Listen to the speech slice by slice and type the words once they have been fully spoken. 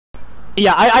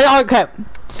Yeah, okay.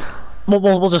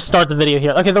 We'll just start the video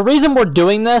here. Okay, the reason we're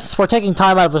doing this, we're taking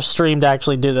time out of the stream to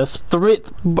actually do this.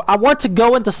 I want to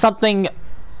go into something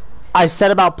I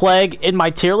said about Plague in my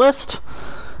tier list,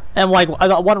 and like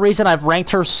one reason I've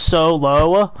ranked her so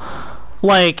low,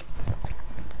 like,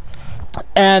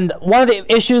 and one of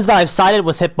the issues that I've cited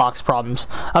was hitbox problems.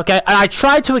 Okay, and I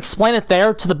tried to explain it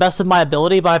there to the best of my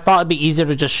ability, but I thought it'd be easier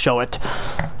to just show it.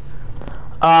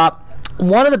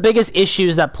 One of the biggest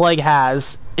issues that Plague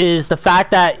has is the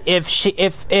fact that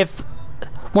if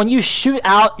when you shoot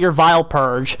out your Vile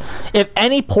Purge, if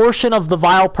any portion of the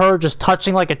Vile Purge is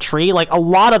touching like a tree, like a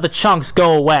lot of the chunks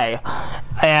go away.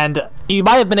 And you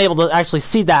might have been able to actually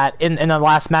see that in the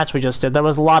last match we just did. There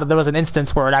was an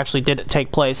instance where it actually did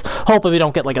take place. Hopefully we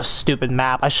don't get like a stupid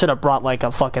map. I should have brought like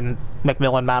a fucking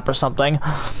Macmillan map or something.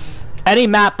 Any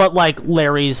map but like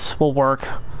Larry's will work.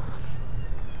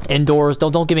 Indoors,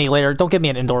 don't give me later. Don't give me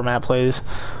an indoor map, please.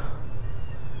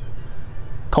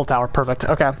 Cold Tower, perfect.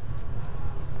 Okay.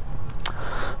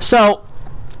 So,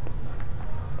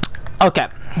 okay.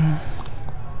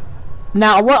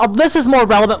 Now, this is more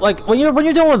relevant. Like when you're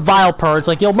doing with Vile Purge,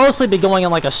 like you'll mostly be going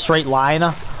in like a straight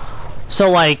line. So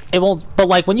like it won't. But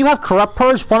like when you have Corrupt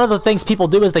Purge, one of the things people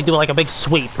do is they do like a big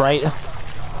sweep, right?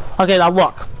 Okay, now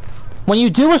look. When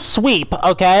you do a sweep,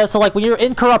 okay, so like when you're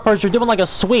in Corrupt Purge, you're doing like a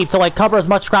sweep to like cover as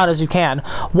much ground as you can.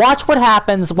 Watch what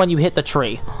happens when you hit the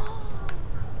tree.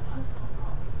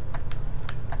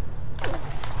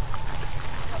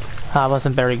 That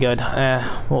wasn't very good.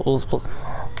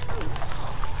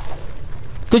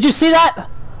 Did you see that?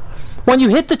 When you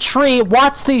hit the tree,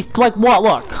 watch the, like, what?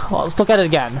 Look. Well, let's look at it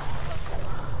again.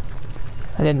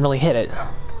 I didn't really hit it.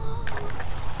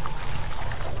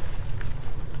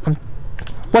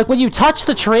 Like, when you touch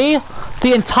the tree,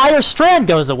 the entire strand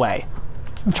goes away.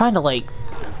 I'm trying to, like...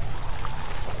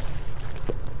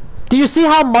 Do you see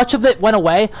how much of it went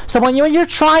away? So when you're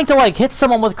trying to, like, hit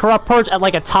someone with Corrupt Purge at,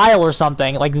 like, a tile or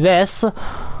something, like this...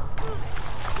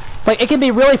 Like, it can be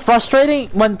really frustrating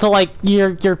when to, like,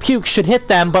 your puke should hit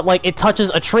them, but, like, it touches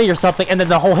a tree or something, and then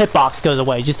the whole hitbox goes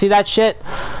away. Did you see that shit?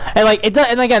 And, like,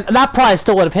 and again, that probably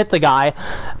still would have hit the guy,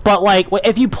 but, like,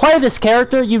 if you play this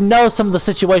character, you know some of the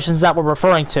situations that we're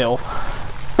referring to.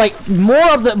 Like, more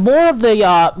of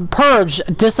the purge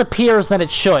disappears than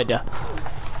it should.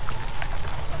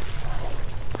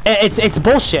 It's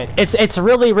bullshit. It's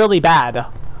really, really bad.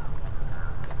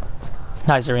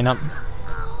 Hi, Zarina.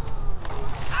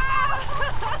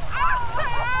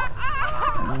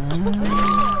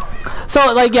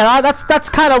 So like yeah, that's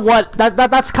kind of what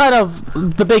that's kind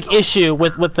of the big issue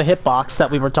with the hitbox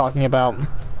that we were talking about.